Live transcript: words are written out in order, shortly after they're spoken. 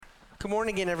Good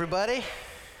morning again, everybody.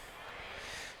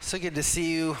 So good to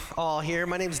see you all here.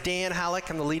 My name is Dan Halleck.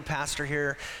 I'm the lead pastor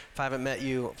here. If I haven't met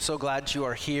you, I'm so glad you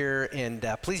are here. And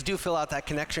please do fill out that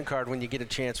connection card when you get a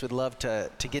chance. We'd love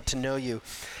to get to know you.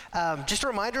 Just a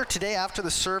reminder, today after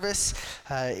the service,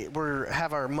 we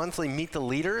have our monthly Meet the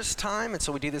Leaders time. And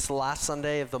so we do this the last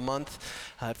Sunday of the month.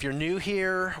 If you're new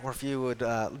here, or if you would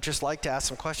just like to ask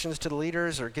some questions to the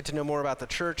leaders or get to know more about the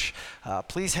church,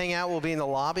 please hang out. We'll be in the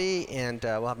lobby, and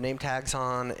we'll have name tags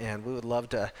on, and we would love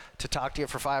to talk to you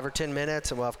for 5 or 10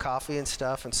 minutes, and we'll have coffee and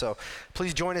stuff. And so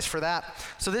please join us for that.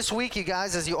 So this week, you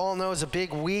guys, as you all know, is a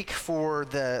big week for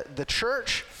the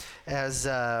church as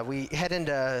we head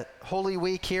into Holy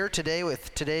Week here today,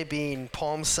 with today being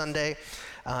Palm Sunday.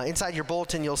 Inside your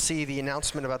bulletin, you'll see the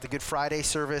announcement about the Good Friday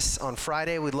service on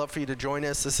Friday. We'd love for you to join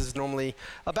us. This is normally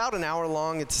about an hour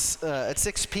long. It's at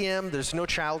 6 p.m. There's no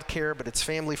child care, but it's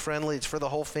family friendly. It's for the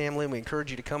whole family. We encourage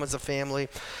you to come as a family.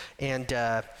 And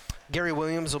Gary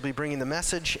Williams will be bringing the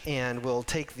message, and we'll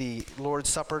take the Lord's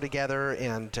Supper together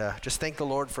and just thank the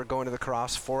Lord for going to the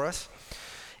cross for us.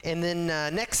 And then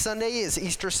next Sunday is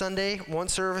Easter Sunday, one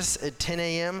service at 10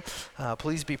 a.m.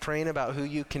 Please be praying about who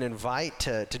you can invite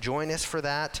to join us for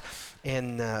that.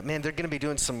 And man, they're going to be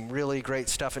doing some really great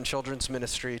stuff in children's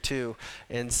ministry too.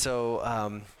 And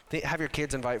so have your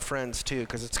kids invite friends too,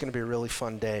 because it's going to be a really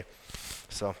fun day.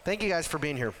 So thank you guys for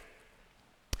being here.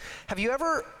 Have you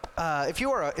ever, if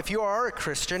you are a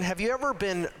Christian, have you ever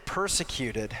been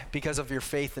persecuted because of your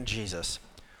faith in Jesus?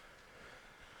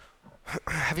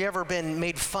 Have you ever been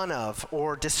made fun of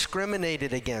or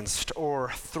discriminated against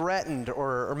or threatened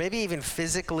or maybe even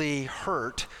physically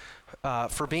hurt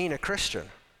for being a Christian?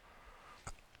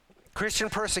 Christian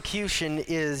persecution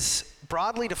is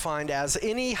broadly defined as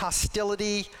any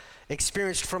hostility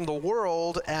experienced from the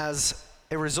world as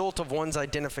a result of one's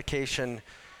identification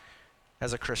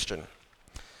as a Christian.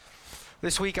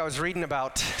 This week I was reading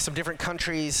about some different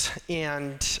countries,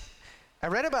 and I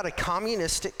read about a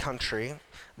communistic country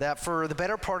that for the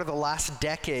better part of the last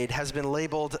decade has been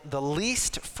labeled the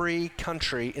least free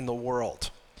country in the world.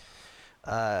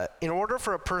 In order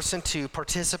for a person to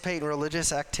participate in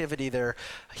religious activity there,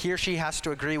 he or she has to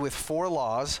agree with 4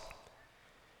 laws.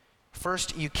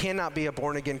 First, you cannot be a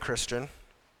born-again Christian.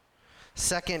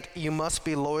 Second, you must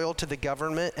be loyal to the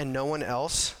government and no one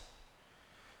else.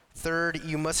 Third,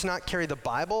 you must not carry the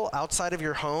Bible outside of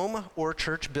your home or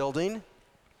church building.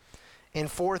 And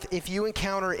fourth, if you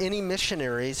encounter any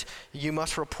missionaries, you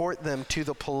must report them to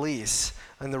the police,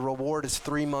 and the reward is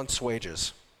 3 months'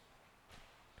 wages.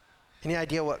 Any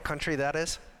idea what country that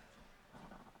is?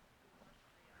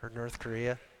 Or North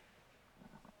Korea?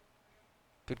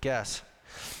 Good guess.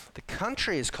 The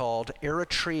country is called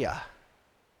Eritrea.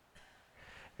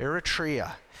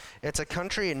 Eritrea. It's a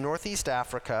country in Northeast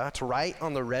Africa. It's right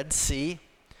on the Red Sea.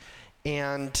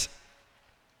 And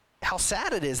how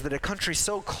sad it is that a country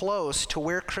so close to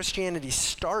where Christianity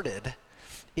started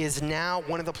is now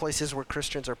one of the places where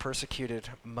Christians are persecuted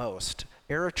most.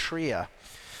 Eritrea.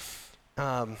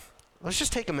 Let's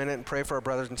just take a minute and pray for our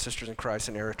brothers and sisters in Christ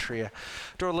in Eritrea.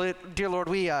 Dear Lord,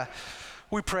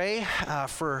 we pray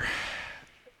for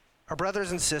our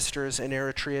brothers and sisters in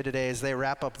Eritrea today as they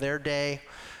wrap up their day.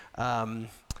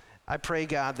 I pray,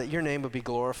 God, that your name would be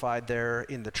glorified there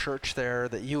in the church there,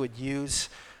 that you would use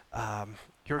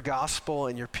your gospel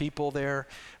and your people there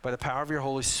by the power of your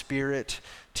Holy Spirit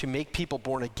to make people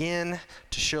born again,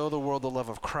 to show the world the love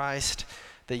of Christ,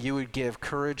 that you would give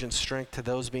courage and strength to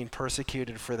those being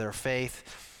persecuted for their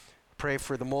faith. Pray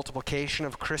for the multiplication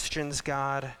of Christians,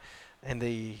 God, and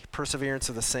the perseverance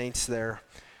of the saints there,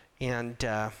 and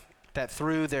that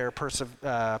through their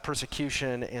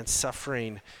persecution and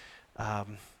suffering,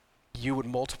 you would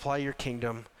multiply your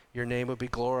kingdom, your name would be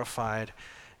glorified,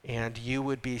 and you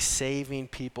would be saving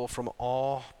people from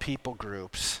all people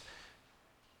groups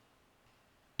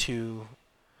to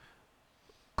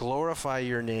glorify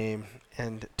your name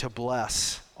and to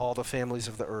bless all the families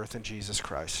of the earth in Jesus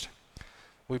Christ.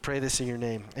 We pray this in your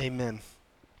name. Amen.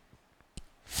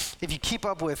 If you keep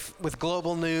up with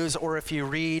global news, or if you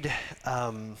read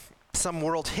some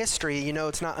world history, you know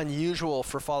it's not unusual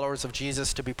for followers of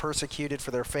Jesus to be persecuted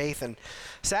for their faith, and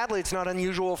sadly it's not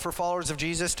unusual for followers of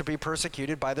Jesus to be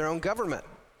persecuted by their own government.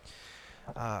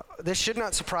 This should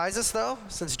not surprise us though,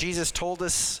 since Jesus told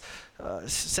us,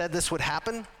 said this would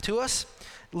happen to us.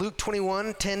 Luke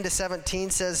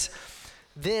 21:10-17 says,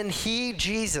 "Then he,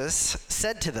 Jesus,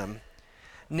 said to them,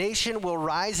 'Nation will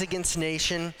rise against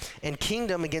nation and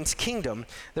kingdom against kingdom.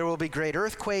 There will be great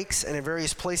earthquakes and in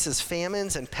various places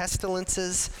famines and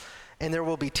pestilences, and there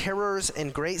will be terrors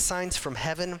and great signs from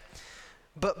heaven.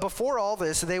 But before all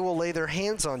this, they will lay their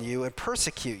hands on you and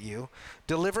persecute you,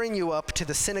 delivering you up to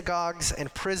the synagogues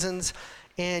and prisons,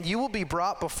 and you will be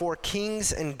brought before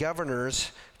kings and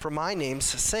governors for my name's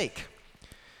sake.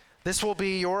 This will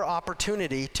be your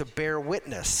opportunity to bear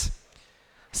witness.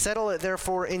 Settle it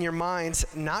therefore in your minds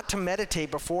not to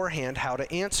meditate beforehand how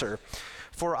to answer,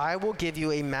 for I will give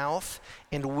you a mouth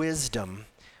and wisdom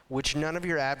which none of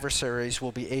your adversaries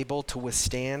will be able to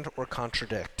withstand or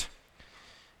contradict.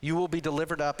 You will be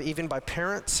delivered up even by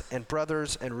parents and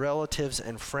brothers and relatives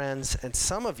and friends, and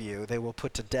some of you they will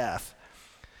put to death.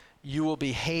 You will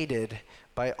be hated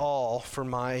by all for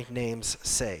my name's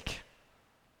sake.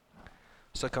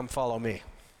 So come follow me.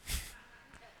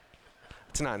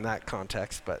 It's not in that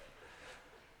context, but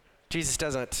Jesus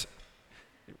doesn't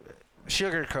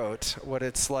sugarcoat what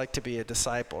it's like to be a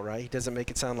disciple, right? He doesn't make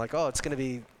it sound like, oh, it's going to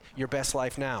be your best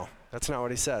life now. That's not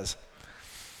what he says.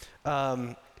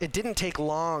 It didn't take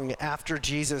long after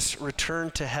Jesus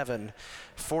returned to heaven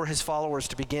for his followers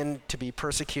to begin to be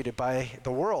persecuted by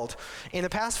the world. In the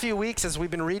past few weeks, as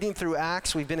we've been reading through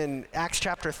Acts, we've been in Acts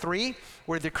chapter 3,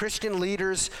 where the Christian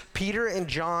leaders, Peter and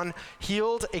John,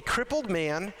 healed a crippled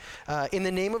man in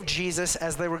the name of Jesus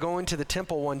as they were going to the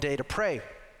temple one day to pray.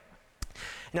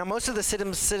 Now, most of the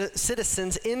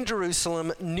citizens in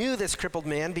Jerusalem knew this crippled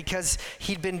man because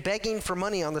he'd been begging for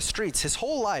money on the streets his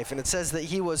whole life, and it says that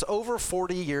he was over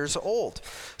 40 years old.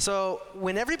 So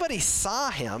when everybody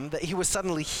saw him, that he was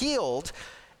suddenly healed,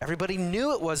 everybody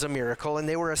knew it was a miracle, and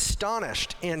they were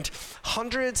astonished. And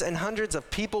hundreds and hundreds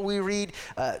of people, we read,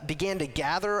 began to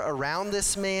gather around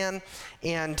this man,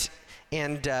 and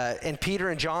Peter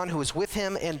and John, who was with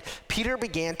him, and Peter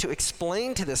began to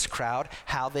explain to this crowd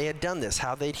how they had done this,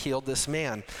 how they'd healed this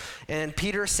man. And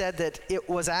Peter said that it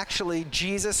was actually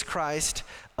Jesus Christ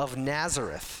of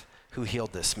Nazareth who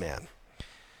healed this man.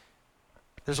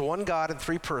 There's one God in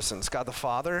three persons, God the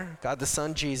Father, God the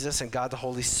Son, Jesus, and God the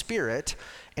Holy Spirit,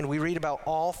 and we read about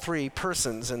all three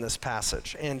persons in this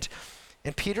passage. And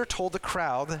Peter told the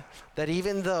crowd that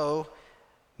even though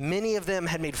many of them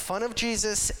had made fun of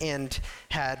Jesus and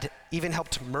had even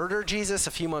helped murder Jesus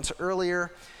a few months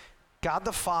earlier, God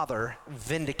the Father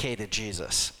vindicated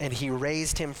Jesus, and he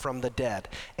raised him from the dead.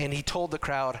 And he told the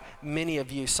crowd, many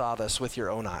of you saw this with your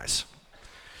own eyes.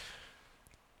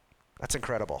 That's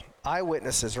incredible.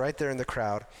 Eyewitnesses right there in the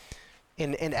crowd.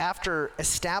 And after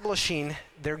establishing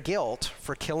their guilt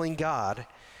for killing God,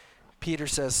 Peter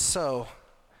says, so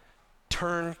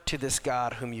turn to this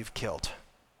God whom you've killed.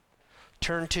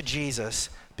 Turn to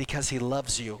Jesus because he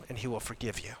loves you and he will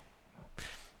forgive you.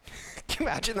 Can you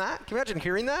imagine that? Can you imagine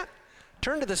hearing that?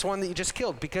 Turn to this one that you just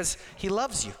killed because he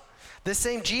loves you. This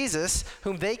same Jesus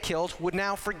whom they killed would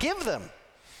now forgive them.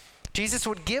 Jesus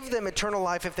would give them eternal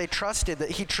life if they trusted that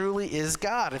he truly is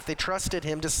God, if they trusted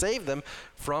him to save them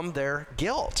from their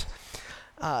guilt.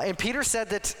 And Peter said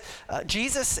that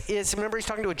Jesus is, remember he's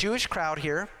talking to a Jewish crowd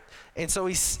here, and so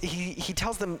he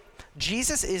tells them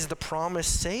Jesus is the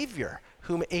promised Savior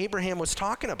whom Abraham was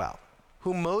talking about,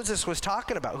 whom Moses was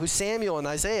talking about, who Samuel and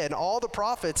Isaiah and all the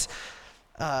prophets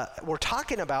were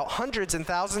talking about hundreds and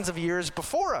thousands of years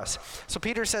before us. So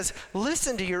Peter says,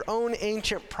 listen to your own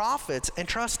ancient prophets and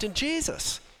trust in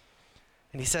Jesus.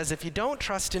 And he says, if you don't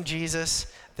trust in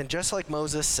Jesus, then just like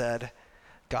Moses said,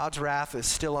 God's wrath is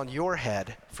still on your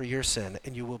head for your sin,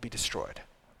 and you will be destroyed.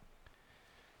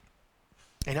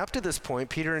 And up to this point,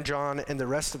 Peter and John and the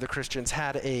rest of the Christians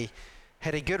had a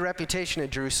good reputation in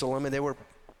Jerusalem, and they were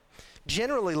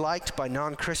generally liked by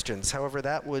non-Christians. However,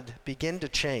 that would begin to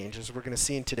change, as we're going to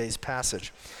see in today's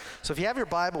passage. So if you have your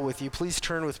Bible with you, please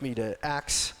turn with me to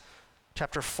Acts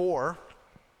chapter 4,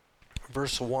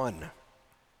 verse 1.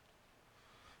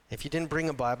 If you didn't bring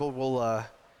a Bible, we'll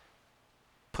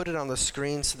put it on the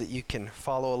screen so that you can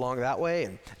follow along that way.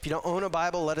 And if you don't own a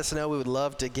Bible, let us know. We would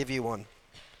love to give you one.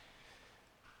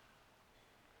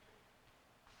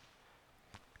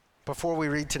 Before we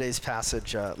read today's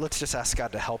passage, let's just ask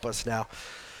God to help us now.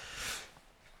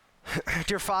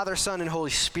 Dear Father, Son, and Holy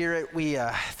Spirit, we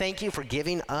thank you for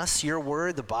giving us your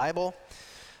word, the Bible.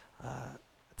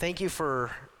 Thank you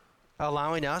for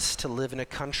allowing us to live in a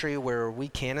country where we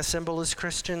can assemble as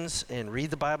Christians and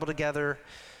read the Bible together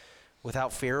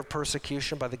without fear of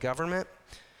persecution by the government.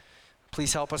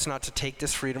 Please help us not to take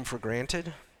this freedom for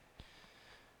granted.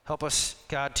 Help us,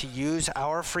 God, to use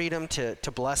our freedom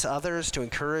to bless others, to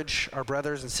encourage our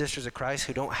brothers and sisters of Christ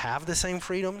who don't have the same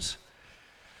freedoms.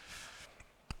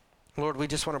 Lord, we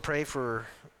just want to pray for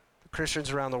Christians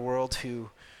around the world who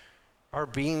are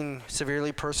being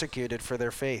severely persecuted for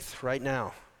their faith right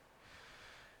now.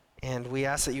 And we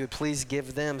ask that you would please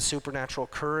give them supernatural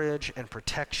courage and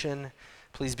protection.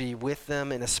 Please be with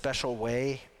them in a special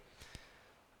way.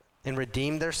 and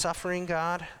redeem their suffering,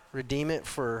 God. Redeem it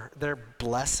for their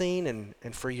blessing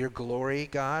and for your glory,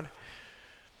 God.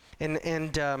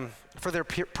 And for their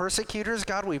persecutors,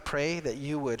 God, we pray that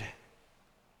you would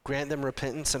grant them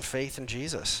repentance and faith in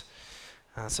Jesus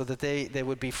so that they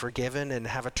would be forgiven and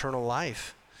have eternal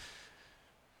life.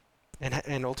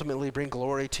 And ultimately bring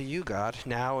glory to you, God,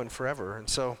 now and forever. And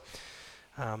so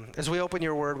as we open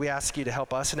your word, we ask you to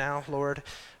help us now, Lord.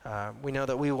 We know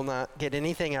that we will not get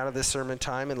anything out of this sermon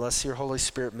time unless your Holy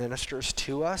Spirit ministers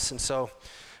to us. And so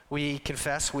we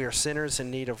confess we are sinners in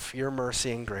need of your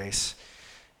mercy and grace.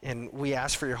 And we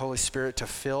ask for your Holy Spirit to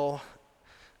fill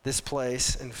this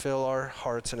place and fill our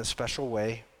hearts in a special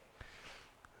way.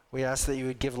 We ask that you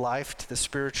would give life to the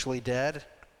spiritually dead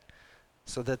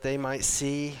so that they might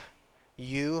see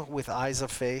you with eyes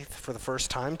of faith for the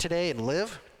first time today and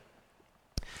live.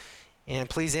 And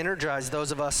please energize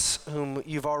those of us whom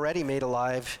you've already made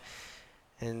alive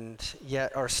and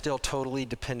yet are still totally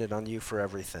dependent on you for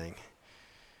everything.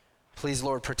 Please,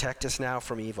 Lord, protect us now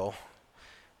from evil.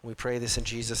 We pray this in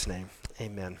Jesus' name.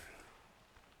 Amen.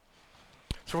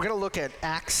 So we're going to look at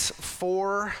Acts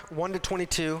 4,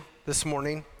 1-22 this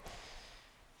morning.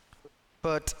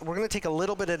 But we're going to take a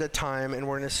little bit at a time, and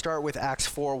we're going to start with Acts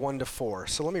 4, 1-4.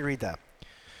 So let me read that.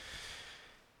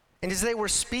 And as they were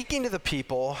speaking to the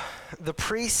people, the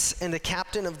priests and the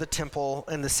captain of the temple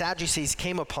and the Sadducees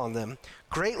came upon them,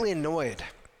 greatly annoyed,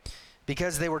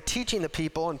 because they were teaching the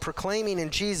people and proclaiming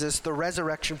in Jesus the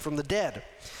resurrection from the dead.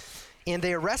 And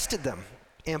they arrested them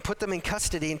and put them in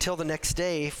custody until the next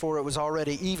day, for it was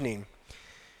already evening.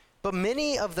 But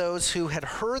many of those who had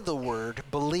heard the word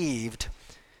believed,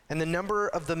 and the number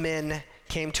of the men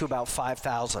came to about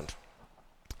 5,000.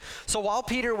 So while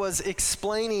Peter was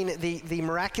explaining the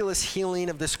miraculous healing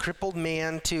of this crippled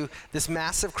man to this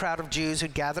massive crowd of Jews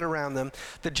who'd gathered around them,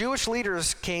 the Jewish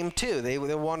leaders came too. They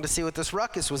wanted to see what this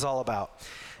ruckus was all about.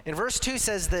 And verse 2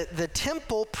 says that the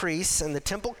temple priests and the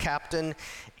temple captain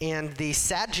and the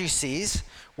Sadducees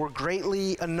were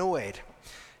greatly annoyed.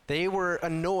 They were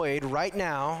annoyed right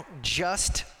now,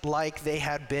 just like they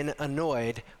had been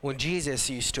annoyed when Jesus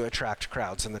used to attract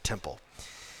crowds in the temple.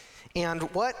 And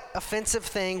what offensive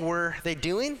thing were they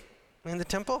doing in the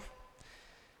temple?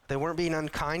 They weren't being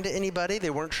unkind to anybody. They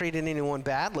weren't treating anyone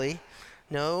badly.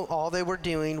 No, all they were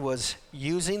doing was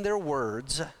using their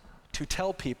words to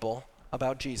tell people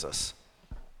about Jesus.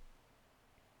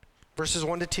 Verses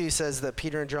 1-2 says that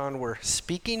Peter and John were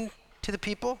speaking to the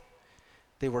people.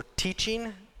 They were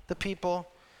teaching the people.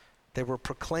 They were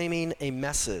proclaiming a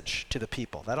message to the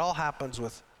people. That all happens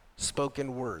with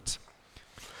spoken words.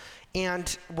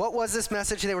 And what was this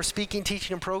message they were speaking,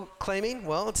 teaching, and proclaiming?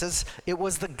 Well, it says it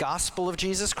was the gospel of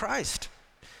Jesus Christ.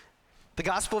 The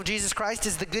gospel of Jesus Christ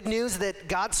is the good news that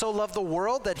God so loved the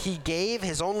world that he gave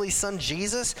his only son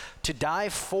Jesus to die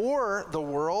for the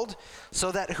world so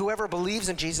that whoever believes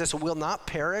in Jesus will not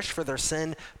perish for their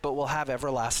sin but will have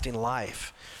everlasting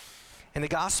life. And the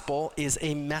gospel is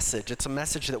a message. It's a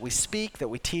message that we speak, that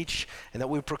we teach, and that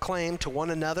we proclaim to one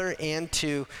another and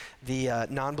to the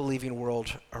non-believing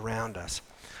world around us.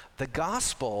 The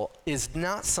gospel is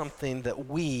not something that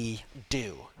we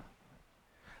do.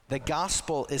 The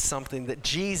gospel is something that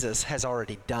Jesus has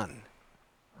already done,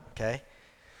 okay?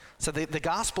 So the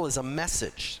gospel is a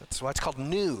message. That's why it's called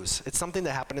news. It's something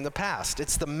that happened in the past.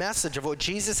 It's the message of what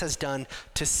Jesus has done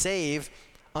to save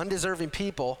undeserving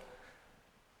people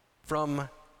from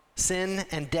sin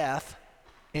and death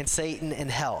and Satan and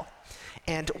hell.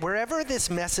 And wherever this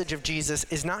message of Jesus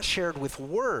is not shared with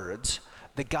words,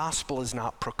 the gospel is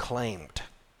not proclaimed.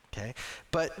 Okay,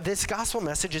 but this gospel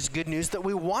message is good news that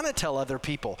we want to tell other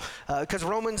people, because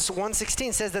Romans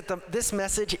 1:16 says that this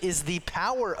message is the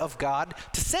power of God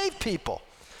to save people.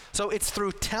 So it's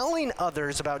through telling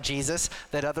others about Jesus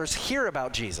that others hear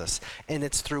about Jesus, and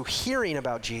it's through hearing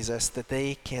about Jesus that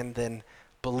they can then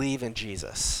believe in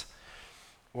Jesus.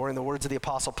 Or in the words of the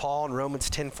Apostle Paul in Romans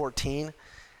 10:14,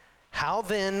 how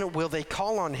then will they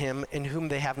call on him in whom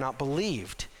they have not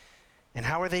believed? And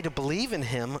how are they to believe in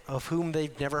him of whom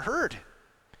they've never heard?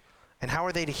 And how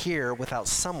are they to hear without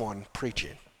someone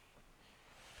preaching?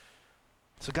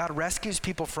 So God rescues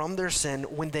people from their sin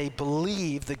when they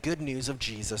believe the good news of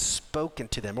Jesus spoken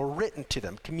to them or written to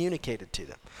them, communicated to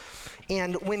them.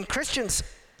 And when Christians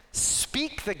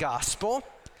speak the gospel,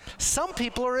 some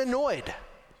people are annoyed,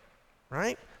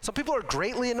 right? Some people are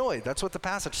greatly annoyed. That's what the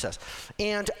passage says.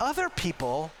 And other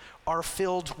people are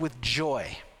filled with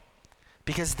joy.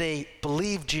 Because they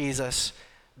believe Jesus,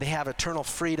 they have eternal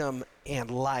freedom and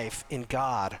life in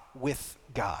God, with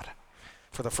God,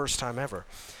 for the first time ever.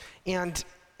 And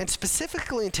And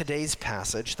specifically in today's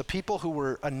passage, the people who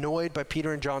were annoyed by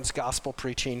Peter and John's gospel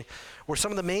preaching were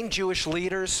some of the main Jewish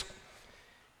leaders,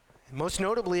 most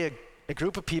notably a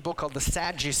group of people called the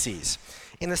Sadducees.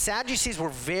 And the Sadducees were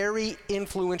very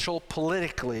influential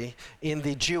politically in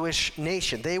the Jewish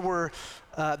nation. They were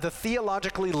the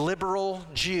theologically liberal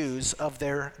Jews of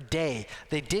their day.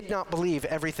 They did not believe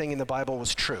everything in the Bible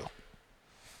was true.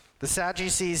 The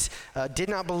Sadducees did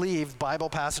not believe Bible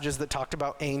passages that talked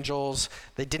about angels.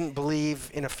 They didn't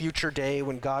believe in a future day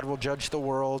when God will judge the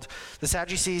world. The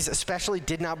Sadducees especially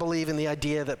did not believe in the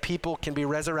idea that people can be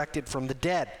resurrected from the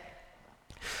dead.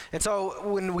 And so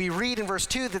when we read in verse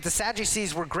 2 that the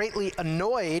Sadducees were greatly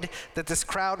annoyed that this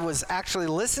crowd was actually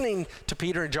listening to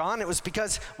Peter and John, it was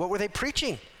because what were they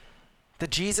preaching?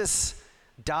 That Jesus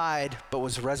died but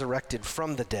was resurrected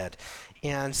from the dead.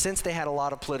 And since they had a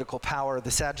lot of political power, the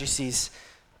Sadducees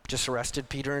just arrested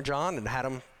Peter and John and had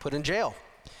them put in jail.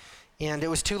 And it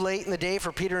was too late in the day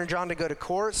for Peter and John to go to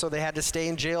court, so they had to stay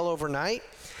in jail overnight.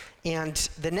 And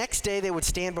the next day they would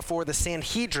stand before the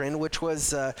Sanhedrin, which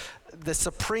was the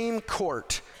supreme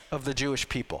court of the Jewish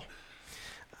people.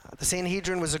 The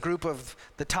Sanhedrin was a group of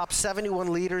the top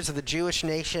 71 leaders of the Jewish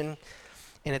nation.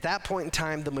 And at that point in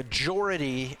time, the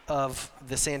majority of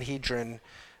the Sanhedrin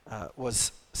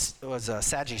was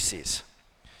Sadducees.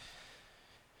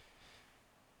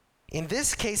 In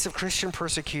this case of Christian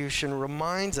persecution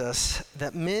reminds us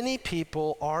that many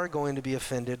people are going to be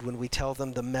offended when we tell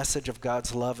them the message of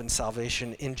God's love and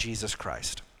salvation in Jesus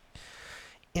Christ.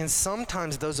 And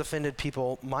sometimes those offended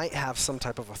people might have some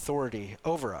type of authority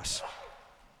over us.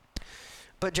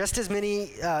 But just as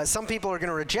some people are going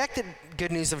to reject the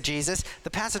good news of Jesus, the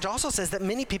passage also says that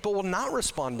many people will not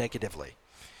respond negatively.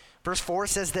 Verse 4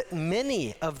 says that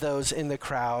many of those in the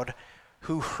crowd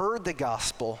who heard the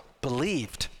gospel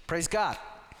believed. Praise God.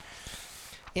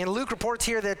 And Luke reports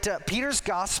here that Peter's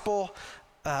gospel,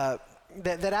 that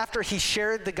after he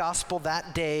shared the gospel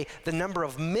that day, the number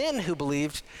of men who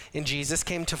believed in Jesus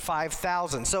came to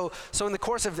 5,000. So in the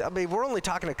course of, we're only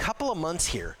talking a couple of months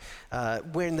here,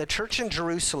 when the church in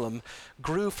Jerusalem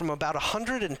grew from about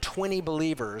 120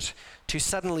 believers to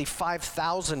suddenly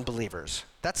 5,000 believers.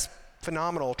 That's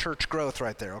phenomenal church growth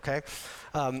right there, okay?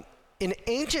 In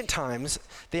ancient times,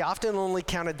 they often only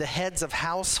counted the heads of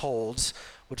households,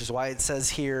 which is why it says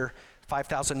here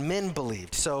 5,000 men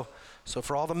believed. So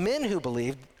for all the men who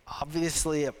believed,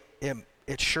 obviously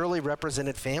it surely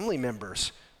represented family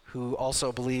members who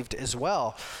also believed as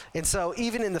well. And so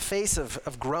even in the face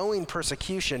of growing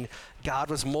persecution,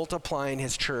 God was multiplying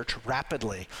his church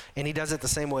rapidly, and he does it the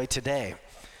same way today.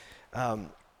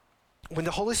 When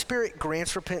the Holy Spirit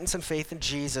grants repentance and faith in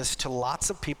Jesus to lots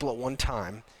of people at one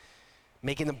time,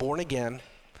 making them born again,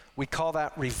 we call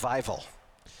that revival.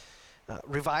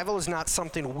 Revival is not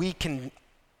something we can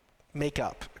make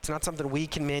up. It's not something we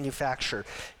can manufacture,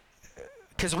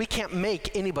 because we can't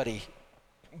make anybody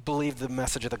believe the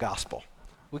message of the gospel.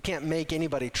 We can't make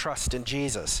anybody trust in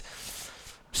Jesus.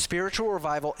 Spiritual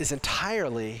revival is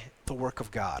entirely the work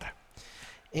of God.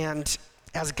 And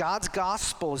as God's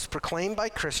gospel is proclaimed by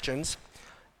Christians,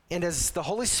 and as the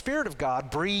Holy Spirit of God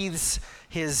breathes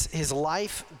his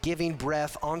life-giving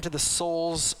breath onto the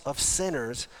souls of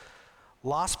sinners,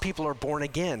 lost people are born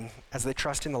again as they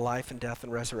trust in the life and death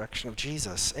and resurrection of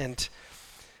Jesus. And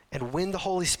when the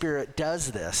Holy Spirit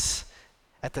does this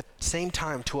at the same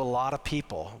time to a lot of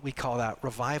people, we call that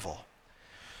revival.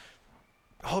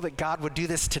 I hope that God would do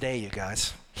this today, you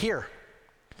guys, here.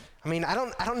 I mean, I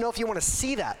don't know if you want to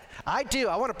see that. I do.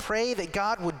 I want to pray that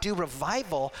God would do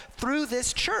revival through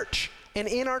this church and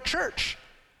in our church.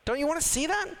 Don't you want to see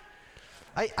that?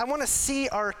 I want to see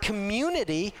our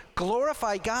community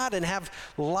glorify God and have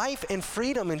life and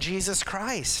freedom in Jesus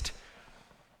Christ.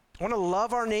 I want to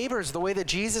love our neighbors the way that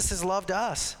Jesus has loved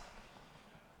us.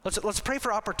 Let's pray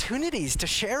for opportunities to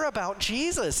share about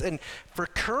Jesus and for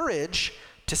courage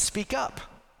to speak up.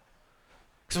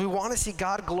 Because we want to see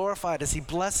God glorified as he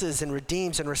blesses and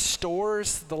redeems and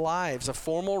restores the lives of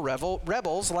former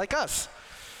rebels like us.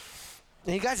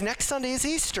 And you guys, next Sunday is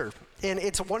Easter. And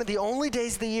it's one of the only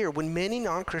days of the year when many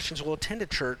non-Christians will attend a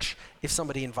church if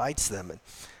somebody invites them. And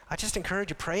I just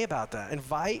encourage you to pray about that.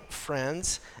 Invite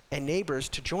friends and neighbors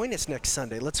to join us next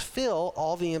Sunday. Let's fill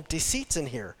all the empty seats in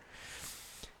here.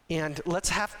 And let's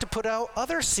have to put out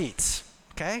other seats,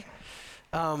 okay?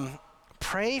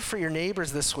 Pray for your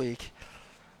neighbors this week,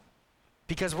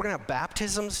 because we're going to have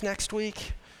baptisms next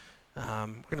week. We're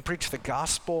going to preach the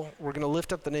gospel. We're going to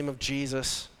lift up the name of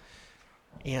Jesus.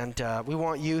 And we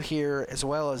want you here as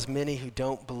well as many who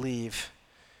don't believe.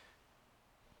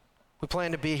 We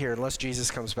plan to be here unless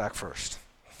Jesus comes back first.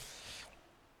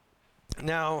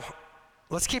 Now,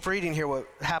 Let's keep reading here what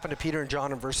happened to Peter and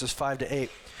John in verses 5 to 8.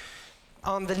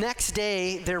 On the next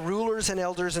day, their rulers and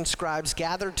elders and scribes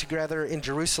gathered together in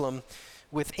Jerusalem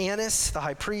with Annas, the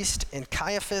high priest, and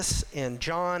Caiaphas, and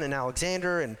John, and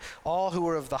Alexander, and all who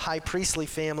were of the high priestly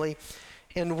family.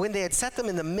 And when they had set them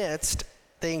in the midst,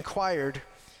 they inquired,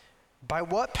 "By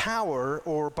what power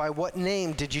or by what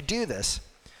name did you do this?"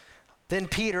 Then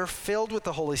Peter, filled with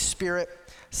the Holy Spirit,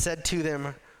 said to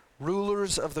them,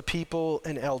 "Rulers of the people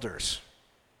and elders."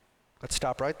 Let's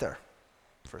stop right there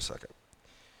for a second.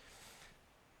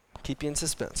 Keep you in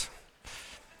suspense.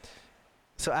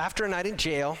 So after a night in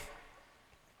jail,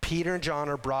 Peter and John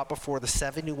are brought before the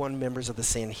 71 members of the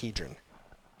Sanhedrin.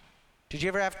 Did you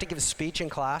ever have to give a speech in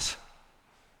class?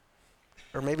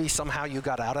 Or maybe somehow you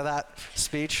got out of that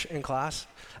speech in class?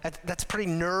 That's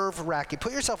pretty nerve-wracking.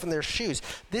 Put yourself in their shoes.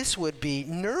 This would be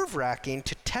nerve-wracking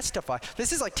to testify.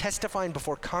 This is like testifying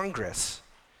before Congress,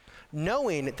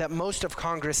 knowing that most of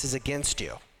Congress is against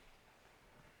you.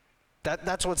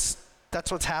 That's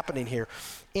what's happening here.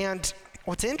 And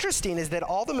what's interesting is that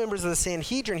all the members of the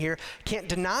Sanhedrin here can't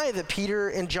deny that Peter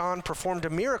and John performed a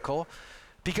miracle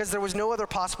because there was no other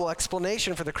possible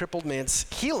explanation for the crippled man's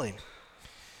healing.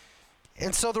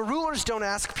 And so the rulers don't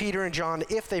ask Peter and John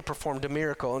if they performed a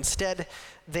miracle. Instead,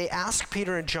 they ask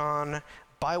Peter and John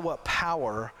by what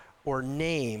power or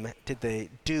name did they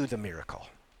do the miracle.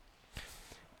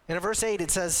 And in verse 8 it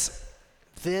says,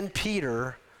 "Then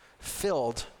Peter,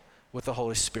 filled with the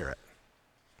Holy Spirit."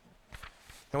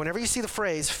 Now, whenever you see the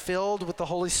phrase "filled with the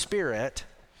Holy Spirit,"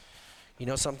 you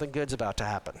know something good's about to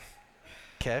happen,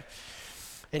 okay?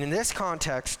 And in this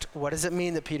context, what does it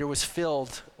mean that Peter was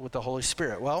filled with the Holy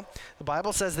Spirit? Well, the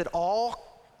Bible says that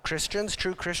all Christians,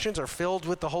 true Christians, are filled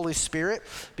with the Holy Spirit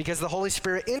because the Holy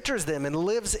Spirit enters them and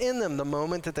lives in them the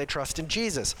moment that they trust in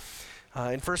Jesus.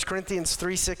 In 1 Corinthians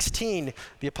 3:16,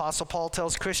 the Apostle Paul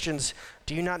tells Christians,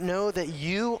 "Do you not know that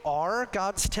you are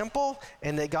God's temple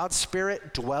and that God's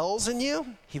Spirit dwells in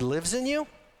you? He lives in you?"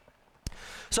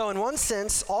 So in one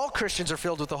sense, all Christians are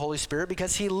filled with the Holy Spirit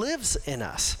because he lives in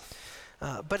us.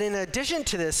 But in addition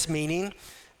to this meaning,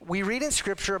 we read in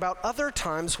Scripture about other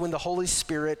times when the Holy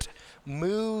Spirit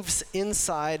moves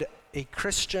inside a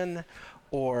Christian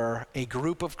or a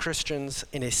group of Christians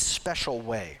in a special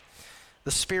way.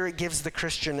 The Spirit gives the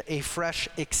Christian a fresh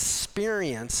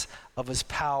experience of his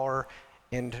power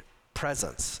and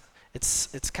presence. It's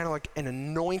kind of like an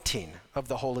anointing of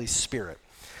the Holy Spirit.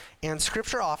 And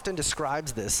Scripture often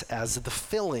describes this as the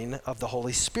filling of the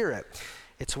Holy Spirit.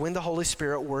 It's when the Holy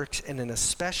Spirit works in an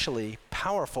especially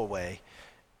powerful way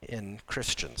in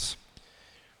Christians.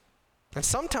 And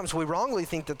sometimes we wrongly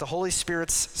think that the Holy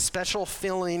Spirit's special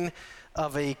filling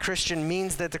of a Christian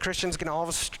means that the Christian's going to all of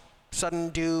a sudden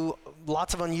do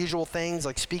lots of unusual things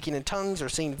like speaking in tongues or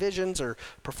seeing visions or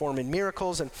performing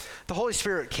miracles. And the Holy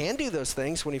Spirit can do those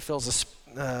things when he fills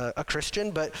a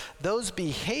Christian, but those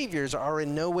behaviors are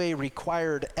in no way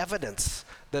required evidence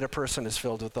that a person is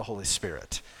filled with the Holy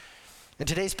Spirit. And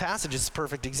today's passage is a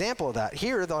perfect example of that.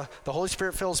 Here, the Holy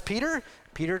Spirit fills Peter.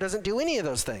 Peter doesn't do any of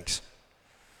those things.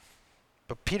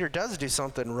 But Peter does do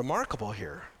something remarkable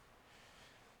here.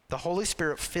 The Holy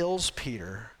Spirit fills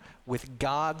Peter with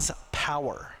God's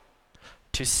power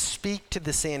to speak to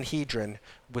the Sanhedrin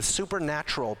with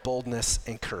supernatural boldness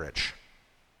and courage.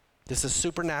 This is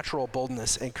supernatural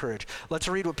boldness and courage. Let's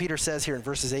read what Peter says here in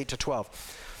verses 8 to 12.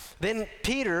 Then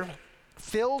Peter,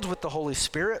 filled with the Holy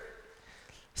Spirit,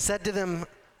 said to them,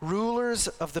 "Rulers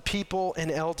of the people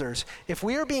and elders, if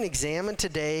we are being examined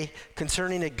today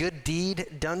concerning a good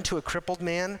deed done to a crippled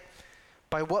man,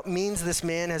 by what means this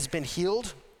man has been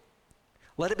healed,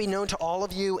 let it be known to all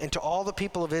of you and to all the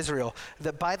people of Israel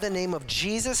that by the name of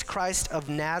Jesus Christ of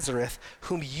Nazareth,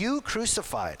 whom you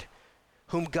crucified,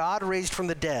 whom God raised from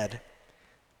the dead,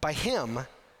 by him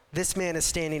this man is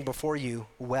standing before you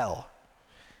well.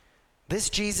 This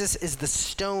Jesus is the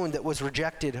stone that was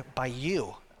rejected by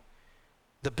you,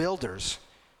 the builders,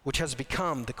 which has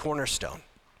become the cornerstone.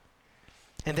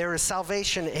 And there is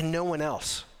salvation in no one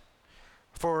else,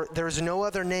 for there is no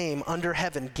other name under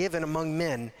heaven given among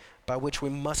men by which we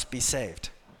must be saved."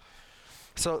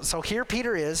 So here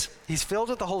Peter is. He's filled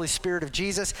with the Holy Spirit of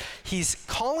Jesus. He's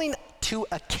calling to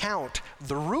account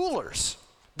the rulers,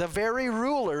 the very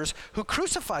rulers who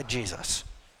crucified Jesus.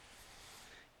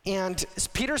 And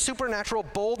Peter's supernatural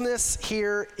boldness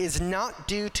here is not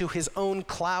due to his own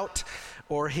clout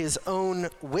or his own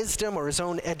wisdom or his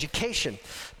own education.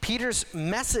 Peter's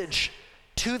message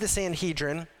to the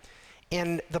Sanhedrin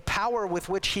and the power with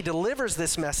which he delivers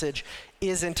this message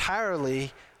is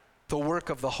entirely the work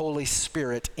of the Holy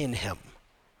Spirit in him,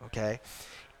 okay?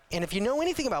 And if you know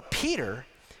anything about Peter,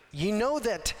 you know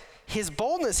that his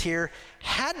boldness here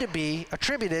had to be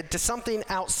attributed to something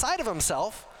outside of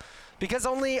himself, because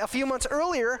only a few months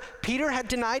earlier, Peter had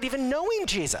denied even knowing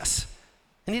Jesus.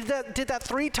 And he did that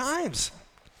 3 times.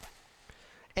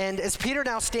 And as Peter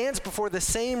now stands before the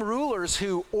same rulers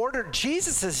who ordered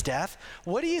Jesus' death,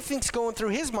 what do you think's going through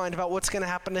his mind about what's going to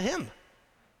happen to him?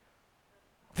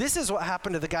 This is what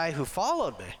happened to the guy who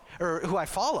followed me, or who I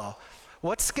follow.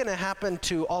 What's going to happen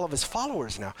to all of his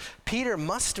followers now? Peter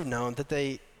must have known that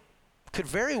they could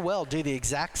very well do the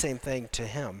exact same thing to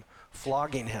him,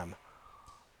 flogging him,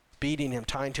 beating him,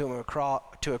 tying to a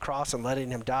cross and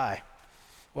letting him die.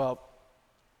 Well,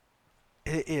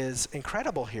 it is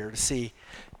incredible here to see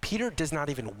Peter does not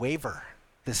even waver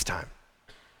this time.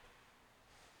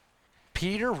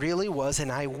 Peter really was an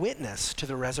eyewitness to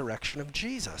the resurrection of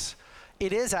Jesus.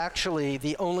 It is actually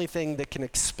the only thing that can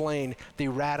explain the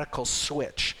radical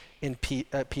switch in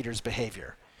Peter's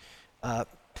behavior.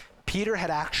 Peter had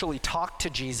actually talked to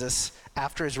Jesus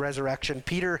after his resurrection.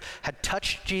 Peter had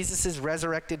touched Jesus'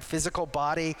 resurrected physical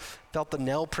body, felt the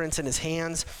nail prints in his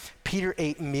hands. Peter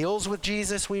ate meals with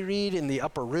Jesus, we read, in the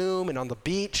upper room and on the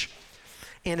beach.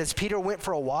 And as Peter went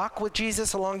for a walk with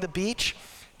Jesus along the beach,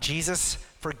 Jesus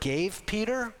forgave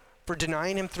Peter for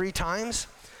denying him 3 times.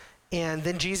 And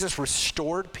then Jesus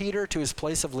restored Peter to his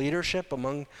place of leadership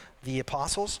among the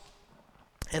apostles.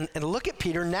 And look at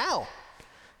Peter now.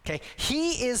 Okay,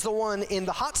 he is the one in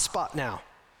the hot spot now.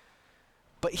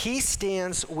 But he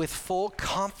stands with full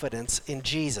confidence in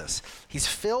Jesus. He's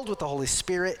filled with the Holy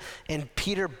Spirit, and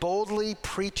Peter boldly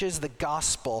preaches the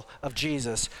gospel of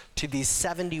Jesus to these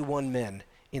 71 men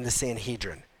in the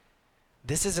Sanhedrin.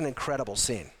 This is an incredible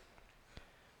scene.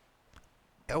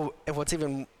 Oh, and what's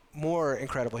even more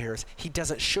incredible here is he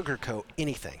doesn't sugarcoat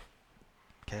anything.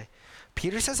 Okay?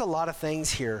 Peter says a lot of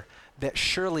things here that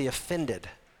surely offended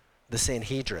the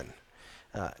Sanhedrin.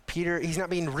 Peter, he's not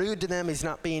being rude to them, he's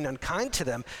not being unkind to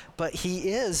them, but he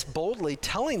is boldly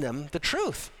telling them the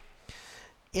truth.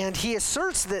 And he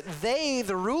asserts that they,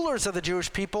 the rulers of the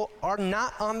Jewish people, are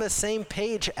not on the same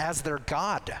page as their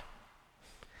God.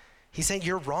 He's saying,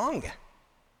 you're wrong.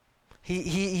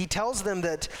 He tells them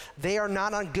that they are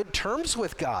not on good terms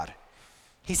with God.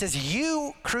 He says,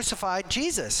 you crucified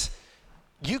Jesus.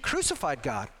 You crucified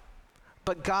God.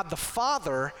 But God the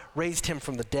Father raised him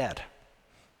from the dead.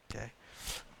 Okay.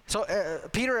 So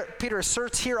Peter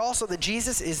asserts here also that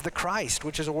Jesus is the Christ,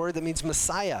 which is a word that means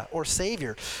Messiah or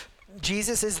Savior.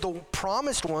 Jesus is the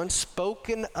promised one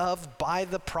spoken of by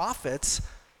the prophets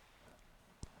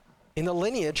in the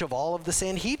lineage of all of the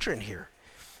Sanhedrin here.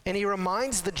 And he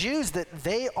reminds the Jews that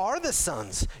they are the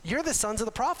sons. You're the sons of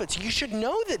the prophets. You should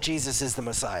know that Jesus is the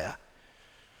Messiah.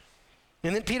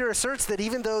 And then Peter asserts that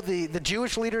even though the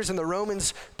Jewish leaders and the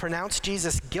Romans pronounced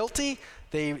Jesus guilty,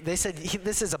 they said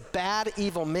this is a bad,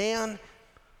 evil man.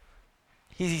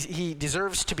 He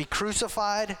deserves to be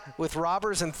crucified with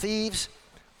robbers and thieves.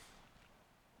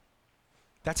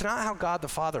 That's not how God the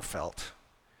Father felt.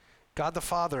 God the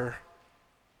Father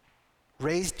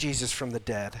raised Jesus from the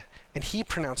dead, and he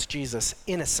pronounced Jesus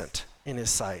innocent in his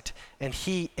sight, and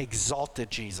he exalted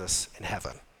Jesus in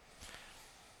heaven.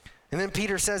 And then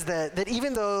Peter says that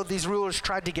even though these rulers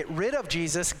tried to get rid of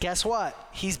Jesus, guess what?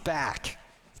 He's back,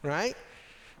 right?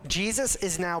 Jesus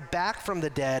is now back from the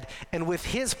dead, and with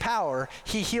his power,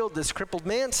 he healed this crippled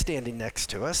man standing next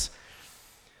to us.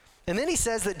 And then he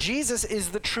says that Jesus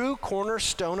is the true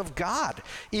cornerstone of God.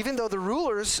 Even though the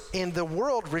rulers in the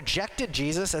world rejected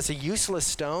Jesus as a useless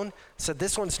stone, said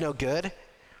this one's no good,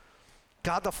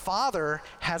 God the Father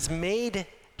has made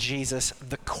Jesus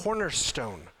the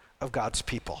cornerstone of God's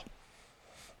people.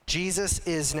 Jesus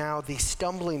is now the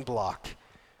stumbling block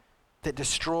that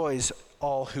destroys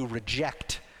all who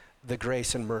reject the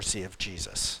grace and mercy of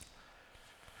Jesus.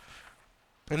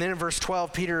 And then in verse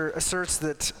 12, Peter asserts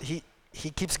that he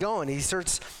keeps going. He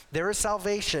asserts there is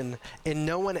salvation in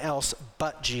no one else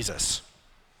but Jesus.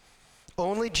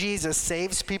 Only Jesus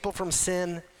saves people from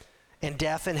sin and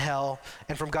death and hell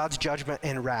and from God's judgment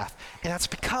and wrath. And that's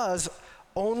because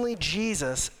only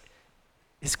Jesus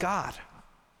is God.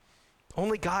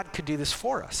 Only God could do this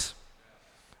for us.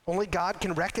 Only God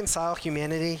can reconcile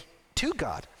humanity to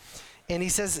God. And he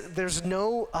says there's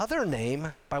no other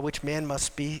name by which man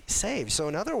must be saved. So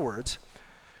in other words,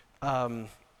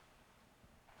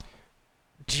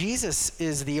 Jesus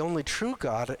is the only true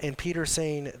God, and Peter's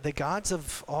saying the gods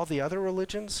of all the other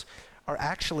religions are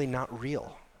actually not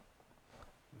real.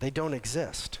 They don't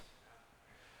exist.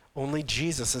 Only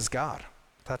Jesus is God.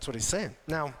 That's what he's saying.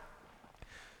 Now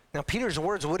Peter's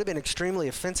words would have been extremely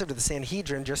offensive to the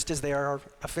Sanhedrin, just as they are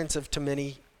offensive to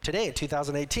many today in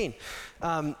 2018.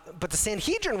 But the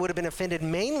Sanhedrin would have been offended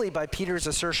mainly by Peter's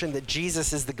assertion that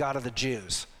Jesus is the God of the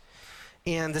Jews.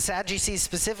 And the Sadducees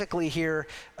specifically here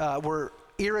were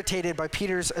irritated by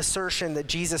Peter's assertion that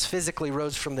Jesus physically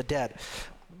rose from the dead.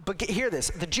 But hear this,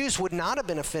 the Jews would not have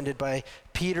been offended by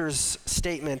Peter's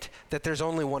statement that there's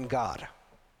only one God.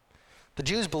 The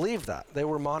Jews believed that. They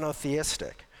were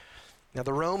monotheistic. Now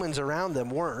the Romans around them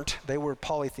weren't. They were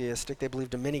polytheistic. They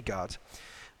believed in many gods.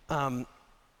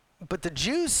 But the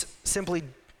Jews simply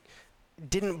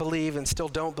didn't believe and still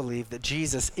don't believe that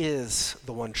Jesus is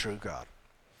the one true God.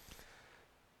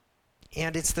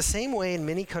 And it's the same way in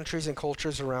many countries and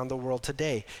cultures around the world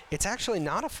today. It's actually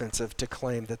not offensive to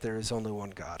claim that there is only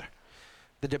one God.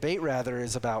 The debate, rather,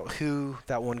 is about who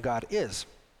that one God is.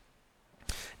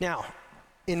 Now,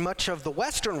 in much of the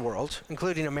Western world,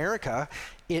 including America,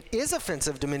 it is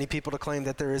offensive to many people to claim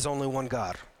that there is only one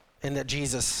God and that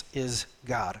Jesus is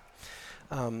God.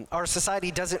 Our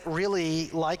society doesn't really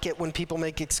like it when people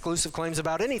make exclusive claims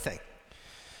about anything.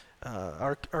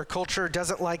 Our culture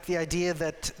doesn't like the idea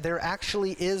that there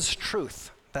actually is truth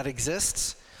that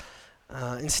exists.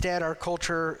 Instead, our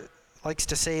culture likes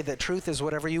to say that truth is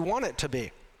whatever you want it to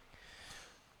be.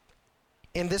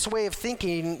 And this way of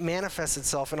thinking manifests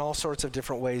itself in all sorts of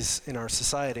different ways in our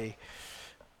society.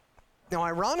 Now,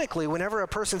 ironically, whenever a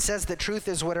person says that truth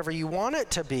is whatever you want it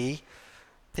to be,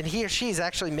 then he or she is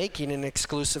actually making an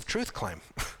exclusive truth claim.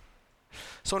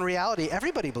 So in reality,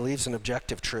 everybody believes in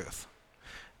objective truth.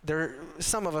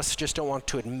 Some of us just don't want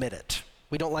to admit it.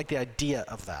 We don't like the idea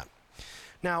of that.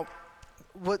 Now,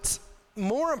 what's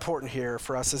more important here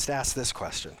for us is to ask this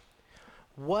question.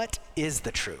 What is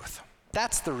the truth?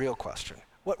 That's the real question.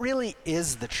 What really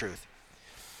is the truth?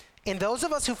 And those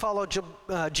of us who follow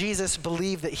Jesus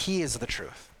believe that he is the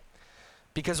truth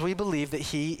because we believe that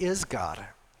he is God.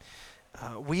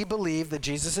 We believe that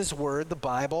Jesus' word, the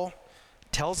Bible,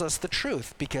 tells us the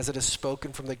truth because it is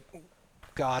spoken from the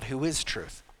God who is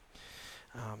truth.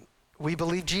 We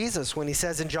believe Jesus when he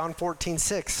says in John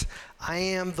 14:6, I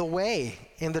am the way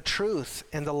and the truth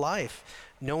and the life.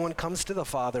 No one comes to the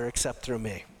Father except through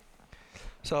me.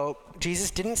 So Jesus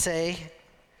didn't say,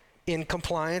 in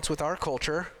compliance with our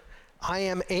culture, I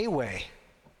am a way.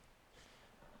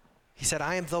 He said,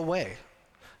 I am the way.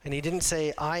 And he didn't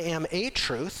say, I am a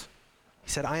truth. He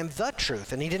said, I am the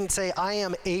truth. And he didn't say, I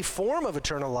am a form of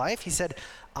eternal life. He said,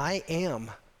 I am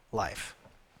life.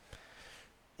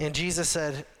 And Jesus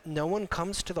said, no one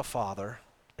comes to the Father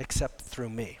except through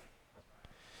me.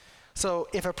 So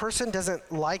if a person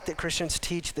doesn't like that Christians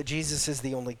teach that Jesus is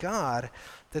the only God,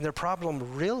 then their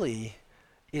problem really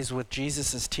is with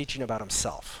Jesus' teaching about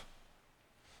himself.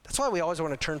 That's why we always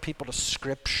want to turn people to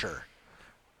Scripture,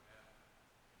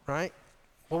 right?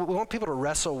 Well, we want people to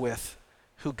wrestle with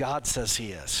who God says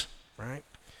he is, right?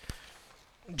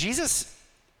 Jesus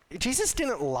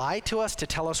didn't lie to us to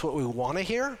tell us what we want to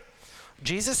hear.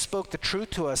 Jesus spoke the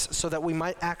truth to us so that we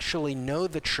might actually know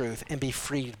the truth and be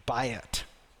freed by it,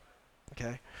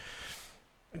 okay?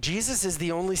 Jesus is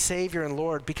the only Savior and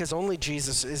Lord because only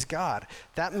Jesus is God.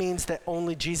 That means that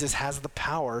only Jesus has the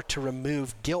power to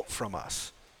remove guilt from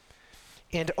us.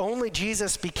 And only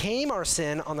Jesus became our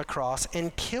sin on the cross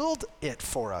and killed it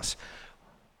for us.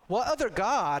 What other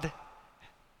God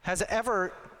has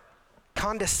ever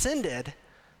condescended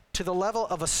to the level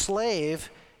of a slave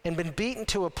and been beaten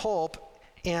to a pulp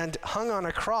and hung on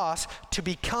a cross to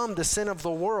become the sin of the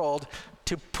world,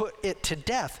 to put it to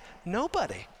death?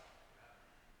 Nobody.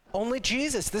 Only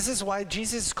Jesus. This is why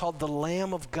Jesus is called the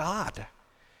Lamb of God.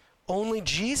 Only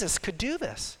Jesus could do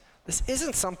this. This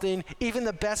isn't something even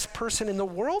the best person in the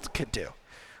world could do.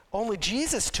 Only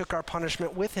Jesus took our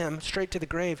punishment with him straight to the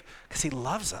grave because he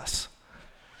loves us.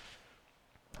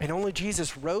 And only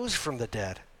Jesus rose from the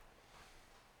dead.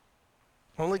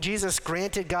 Only Jesus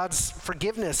granted God's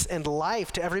forgiveness and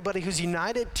life to everybody who's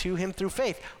united to him through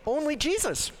faith. Only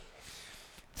Jesus.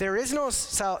 There is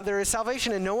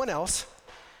salvation in no one else,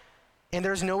 and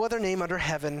there is no other name under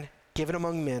heaven given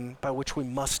among men by which we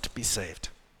must be saved.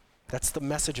 That's the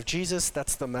message of Jesus.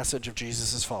 That's the message of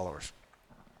Jesus' followers.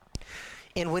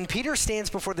 And when Peter stands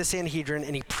before the Sanhedrin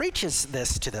and he preaches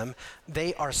this to them,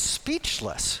 they are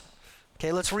speechless.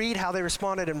 Okay, let's read how they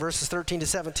responded in verses 13 to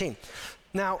 17.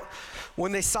 Now,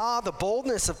 when they saw the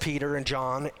boldness of Peter and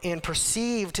John and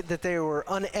perceived that they were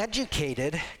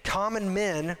uneducated, common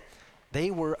men,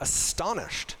 they were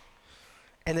astonished.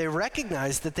 And they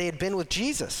recognized that they had been with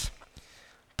Jesus.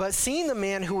 But seeing the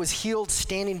man who was healed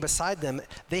standing beside them,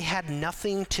 they had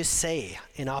nothing to say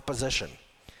in opposition.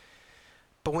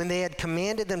 But when they had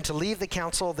commanded them to leave the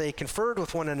council, they conferred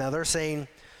with one another, saying,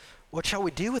 "What shall we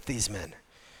do with these men?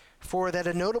 For that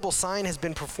a notable sign has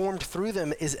been performed through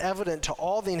them is evident to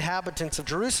all the inhabitants of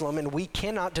Jerusalem, and we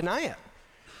cannot deny it.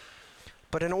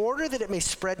 But in order that it may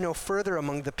spread no further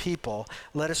among the people,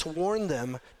 let us warn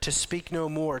them to speak no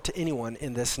more to anyone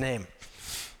in this name."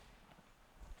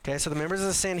 Okay, so the members of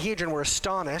the Sanhedrin were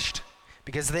astonished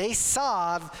because they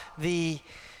saw the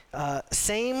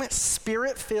same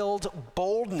spirit-filled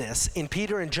boldness in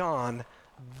Peter and John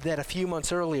that a few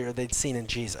months earlier they'd seen in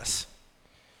Jesus.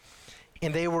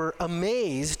 And they were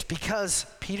amazed because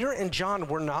Peter and John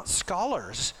were not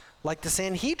scholars like the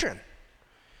Sanhedrin.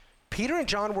 Peter and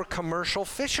John were commercial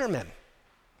fishermen,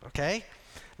 okay?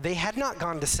 They had not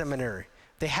gone to seminary.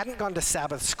 They hadn't gone to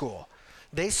Sabbath school.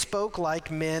 They spoke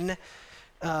like men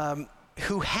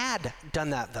who had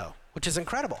done that, though, which is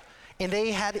incredible. And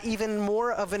they had even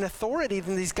more of an authority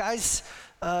than these guys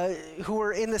who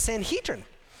were in the Sanhedrin.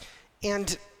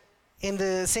 And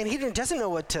the Sanhedrin doesn't know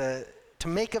what to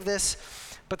make of this,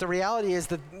 but the reality is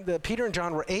that Peter and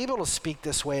John were able to speak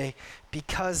this way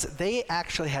because they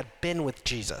actually had been with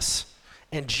Jesus,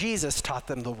 and Jesus taught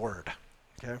them the word,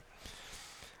 okay?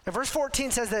 And verse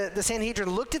 14 says that the Sanhedrin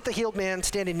looked at the healed man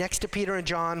standing next to Peter and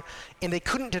John, and they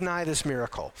couldn't deny this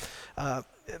miracle.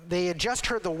 They had just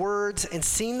heard the words and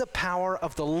seen the power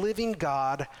of the living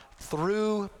God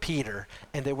through Peter,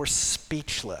 and they were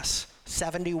speechless.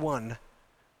 71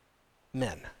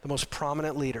 men, the most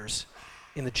prominent leaders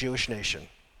in the Jewish nation.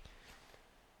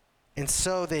 And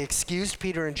so they excused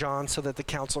Peter and John so that the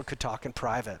council could talk in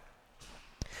private.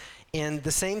 And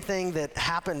the same thing that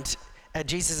happened at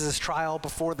Jesus' trial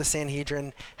before the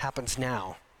Sanhedrin happens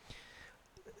now.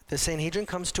 The Sanhedrin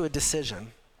comes to a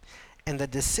decision, and the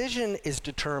decision is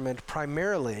determined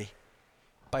primarily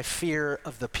by fear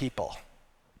of the people.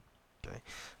 Okay?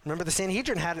 Remember, the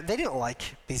Sanhedrin they didn't like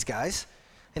these guys,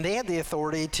 and they had the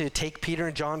authority to take Peter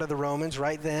and John to the Romans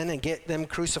right then and get them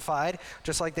crucified,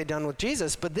 just like they'd done with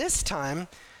Jesus. But this time,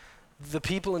 the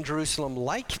people in Jerusalem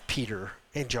like Peter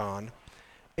and John,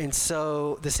 and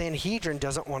so the Sanhedrin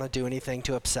doesn't want to do anything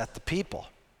to upset the people.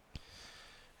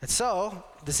 And so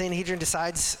the Sanhedrin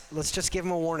decides, let's just give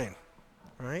them a warning,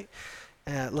 all right?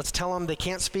 Let's tell them they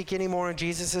can't speak anymore in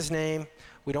Jesus' name.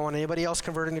 We don't want anybody else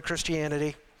converting to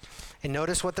Christianity. And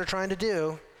notice what they're trying to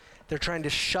do. They're trying to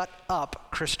shut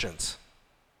up Christians,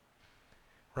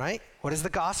 right? What is the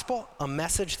gospel? A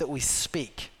message that we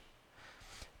speak.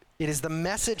 It is the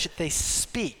message they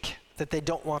speak that they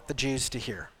don't want the Jews to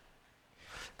hear.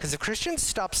 Because if Christians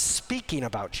stop speaking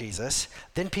about Jesus,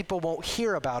 then people won't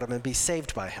hear about him and be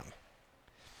saved by him.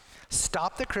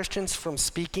 Stop the Christians from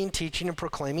speaking, teaching, and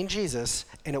proclaiming Jesus,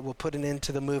 and it will put an end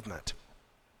to the movement.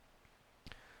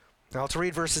 Now let's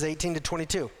read verses 18 to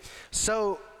 22.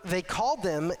 So they called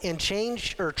them and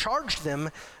charged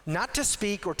them not to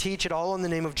speak or teach at all in the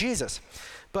name of Jesus.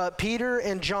 But Peter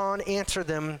and John answered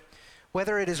them,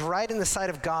 "Whether it is right in the sight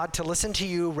of God to listen to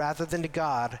you rather than to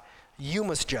God, you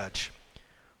must judge.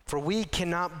 For we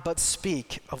cannot but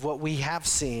speak of what we have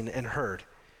seen and heard."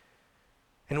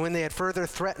 And when they had further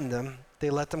threatened them, they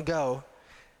let them go,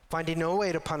 finding no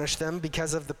way to punish them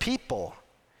because of the people.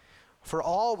 For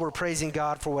all were praising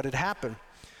God for what had happened.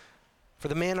 For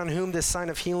the man on whom this sign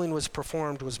of healing was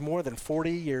performed was more than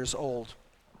 40 years old.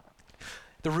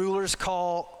 The rulers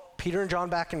call Peter and John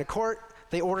back into court.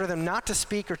 They order them not to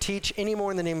speak or teach anymore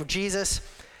in the name of Jesus.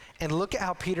 And look at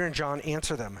how Peter and John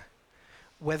answer them.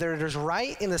 "Whether it is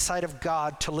right in the sight of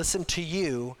God to listen to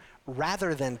you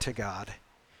rather than to God,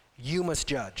 you must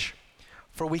judge.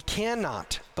 For we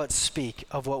cannot but speak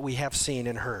of what we have seen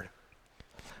and heard."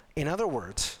 In other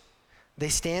words, they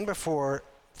stand before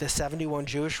the 71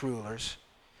 Jewish rulers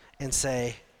and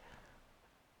say,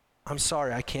 "I'm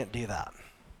sorry, I can't do that.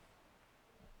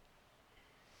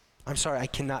 I'm sorry, I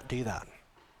cannot do that."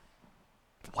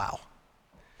 Wow.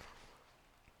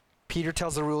 Peter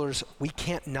tells the rulers, we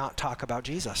can't not talk about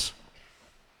Jesus.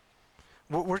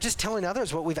 We're just telling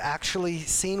others what we've actually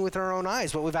seen with our own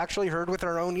eyes, what we've actually heard with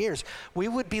our own ears. We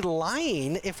would be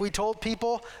lying if we told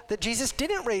people that Jesus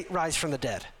didn't rise from the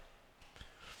dead.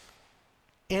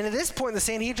 And at this point, the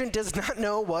Sanhedrin does not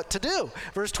know what to do.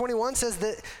 Verse 21 says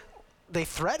that they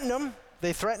threatened him.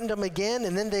 They threatened him again,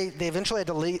 and then they eventually had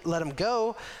to let him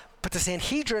go. But the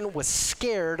Sanhedrin was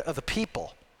scared of the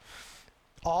people,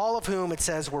 all of whom, it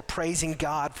says, were praising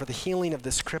God for the healing of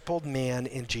this crippled man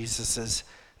in Jesus'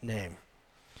 name.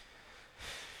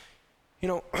 You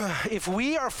know, if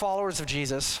we are followers of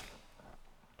Jesus,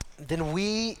 then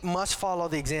we must follow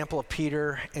the example of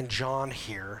Peter and John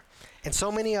here, and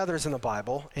so many others in the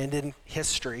Bible and in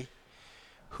history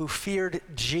who feared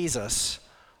Jesus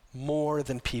more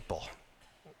than people.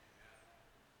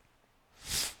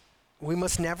 We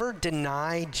must never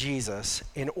deny Jesus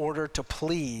in order to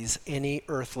please any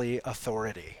earthly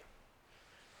authority.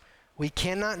 We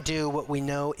cannot do what we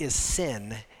know is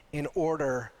sin in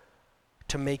order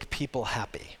to make people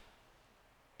happy.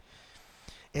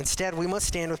 Instead, we must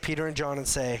stand with Peter and John and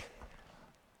say,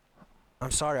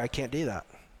 I'm sorry, I can't do that.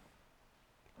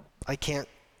 I can't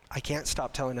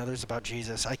stop telling others about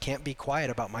Jesus. I can't be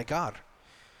quiet about my God.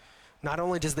 Not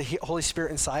only does the Holy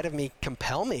Spirit inside of me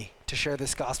compel me to share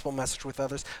this gospel message with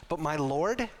others, but my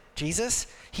Lord, Jesus,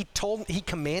 he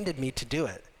commanded me to do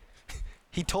it.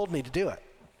 He told me to do it.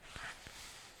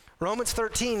 Romans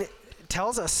 13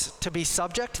 tells us to be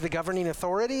subject to the governing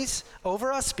authorities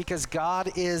over us because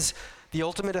God is the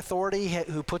ultimate authority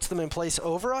who puts them in place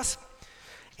over us.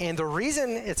 And the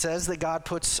reason it says that God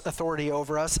puts authority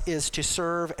over us is to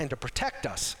serve and to protect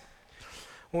us.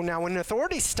 Well, now, when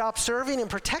authorities stop serving and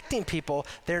protecting people,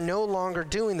 they're no longer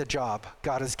doing the job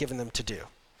God has given them to do.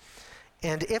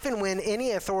 And if and when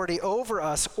any authority over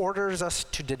us orders us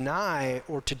to deny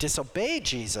or to disobey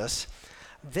Jesus,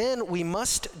 then we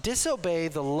must disobey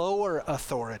the lower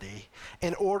authority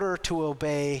in order to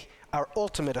obey our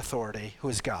ultimate authority, who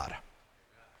is God.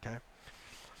 Okay?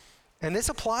 And this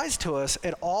applies to us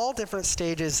at all different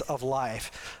stages of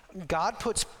life. God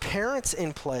puts parents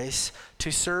in place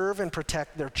to serve and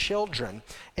protect their children.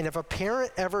 And if a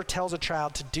parent ever tells a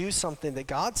child to do something that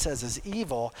God says is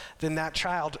evil, then that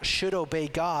child should obey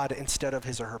God instead of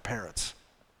his or her parents.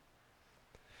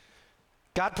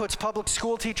 God puts public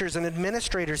school teachers and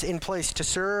administrators in place to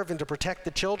serve and to protect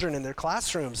the children in their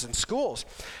classrooms and schools.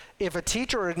 If a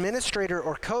teacher or administrator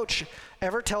or coach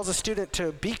ever tells a student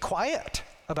to be quiet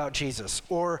about Jesus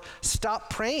or stop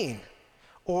praying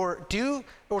or to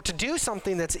do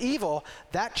something that's evil,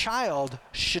 that child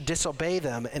should disobey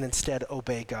them and instead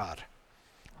obey God.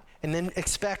 And then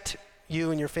expect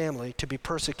you and your family to be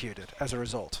persecuted as a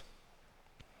result.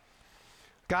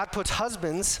 God puts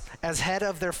husbands as head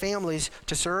of their families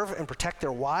to serve and protect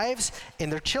their wives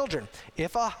and their children.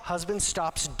 If a husband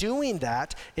stops doing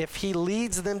that, if he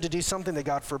leads them to do something that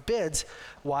God forbids,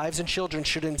 wives and children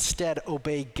should instead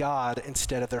obey God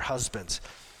instead of their husbands.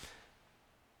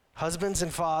 Husbands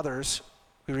and fathers,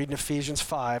 we read in Ephesians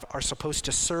 5, are supposed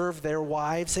to serve their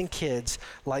wives and kids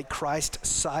like Christ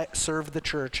served the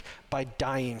church by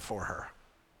dying for her.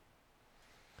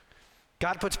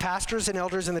 God puts pastors and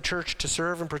elders in the church to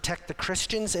serve and protect the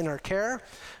Christians in our care.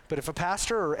 But if a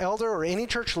pastor or elder or any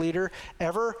church leader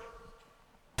ever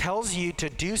tells you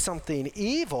to do something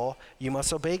evil, you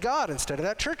must obey God instead of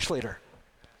that church leader.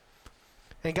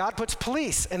 And God puts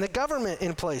police and the government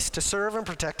in place to serve and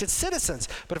protect its citizens.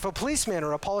 But if a policeman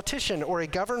or a politician or a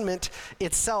government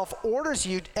itself orders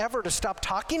you ever to stop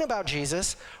talking about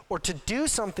Jesus or to do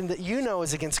something that you know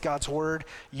is against God's word,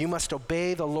 you must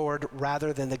obey the Lord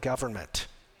rather than the government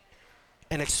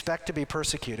and expect to be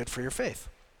persecuted for your faith.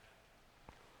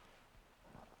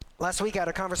 Last week I had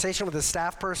a conversation with a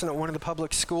staff person at one of the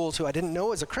public schools who I didn't know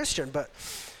was a Christian, but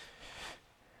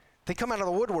they come out of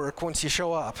the woodwork once you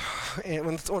show up, and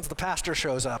once the pastor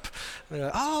shows up. They're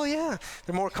like, oh yeah,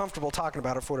 they're more comfortable talking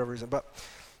about it for whatever reason. But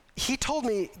he told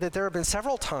me that there have been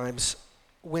several times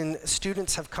when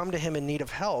students have come to him in need of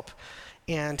help,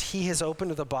 and he has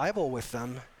opened the Bible with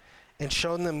them and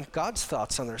shown them God's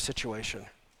thoughts on their situation.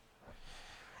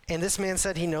 And this man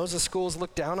said he knows the schools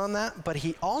look down on that, but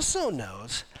he also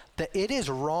knows that it is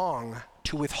wrong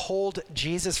to withhold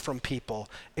Jesus from people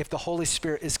if the Holy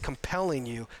Spirit is compelling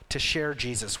you to share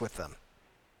Jesus with them.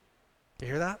 You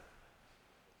hear that?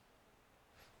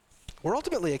 We're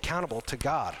ultimately accountable to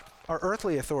God. Our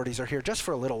earthly authorities are here just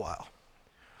for a little while.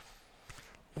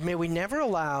 May we never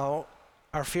allow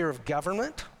our fear of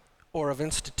government or of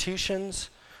institutions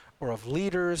or of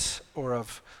leaders or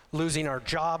of losing our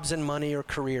jobs and money or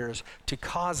careers to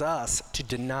cause us to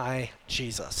deny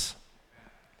Jesus.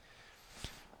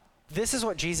 This is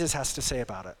what Jesus has to say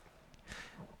about it.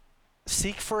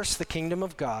 Seek first the kingdom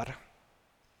of God.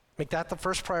 Make that the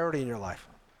first priority in your life.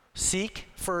 Seek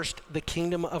first the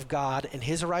kingdom of God and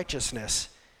his righteousness,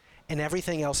 and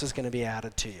everything else is going to be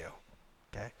added to you.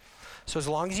 Okay? So as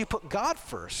long as you put God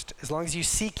first, as long as you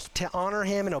seek to honor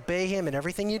him and obey him in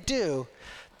everything you do,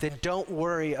 then don't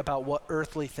worry about what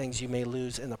earthly things you may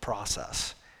lose in the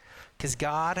process. Because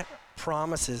God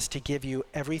promises to give you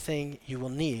everything you will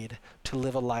need to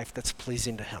live a life that's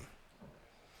pleasing to him.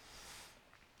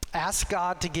 Ask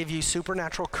God to give you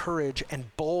supernatural courage and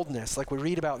boldness, like we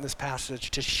read about in this passage,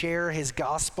 to share his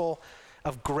gospel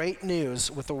of great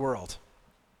news with the world.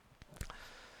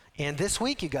 And this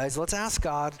week, you guys, let's ask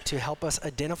God to help us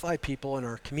identify people in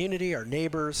our community, our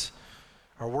neighbors,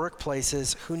 our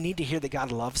workplaces who need to hear that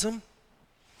God loves them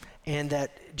and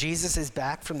that Jesus is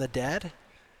back from the dead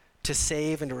to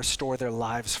save and to restore their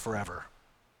lives forever.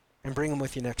 And bring them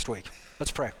with you next week.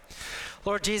 Let's pray.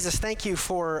 Lord Jesus, thank you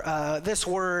for this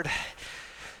word.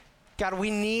 God, we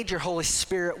need your Holy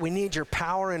Spirit. We need your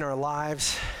power in our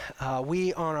lives.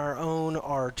 We on our own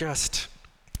are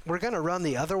we're going to run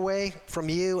the other way from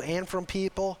you and from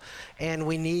people, and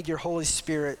we need your Holy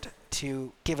Spirit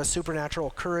to give us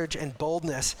supernatural courage and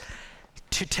boldness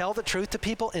to tell the truth to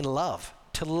people in love,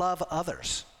 to love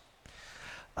others.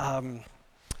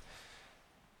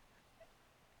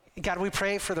 God, we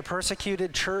pray for the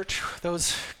persecuted church,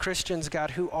 those Christians,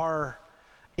 God, who are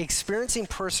experiencing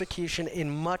persecution in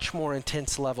much more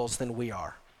intense levels than we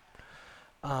are.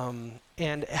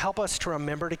 And help us to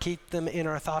remember to keep them in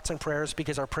our thoughts and prayers,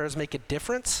 because our prayers make a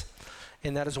difference,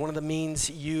 and that is one of the means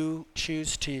you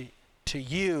choose to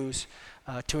use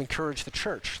to encourage the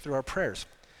church through our prayers.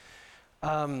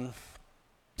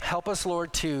 Help us,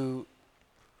 Lord, to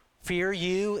fear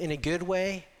you in a good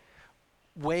way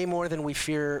more than we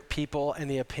fear people and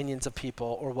the opinions of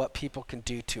people or what people can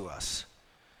do to us.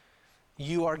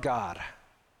 You are God.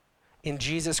 In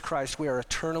Jesus Christ, we are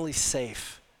eternally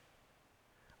safe.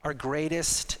 Our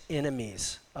greatest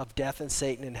enemies of death and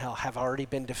Satan and hell have already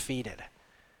been defeated.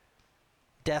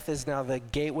 Death is now the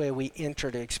gateway we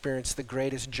enter to experience the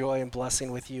greatest joy and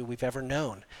blessing with you we've ever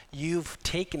known. You've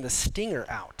taken the stinger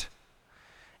out.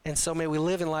 And so may we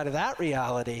live in light of that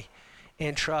reality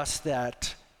and trust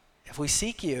that if we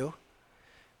seek you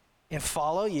and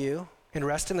follow you and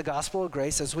rest in the gospel of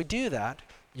grace, as we do that,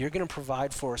 you're going to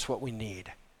provide for us what we need.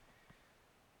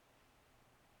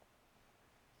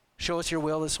 Show us your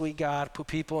will this week, God. Put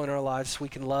people in our lives we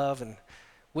can love and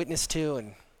witness to,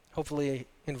 and hopefully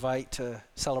invite to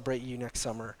celebrate you next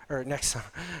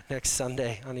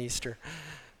Sunday on Easter,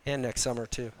 and next summer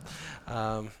too.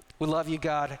 We love you,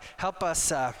 God. Help us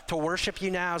to worship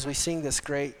you now as we sing this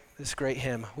great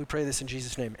hymn. We pray this in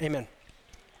Jesus' name. Amen.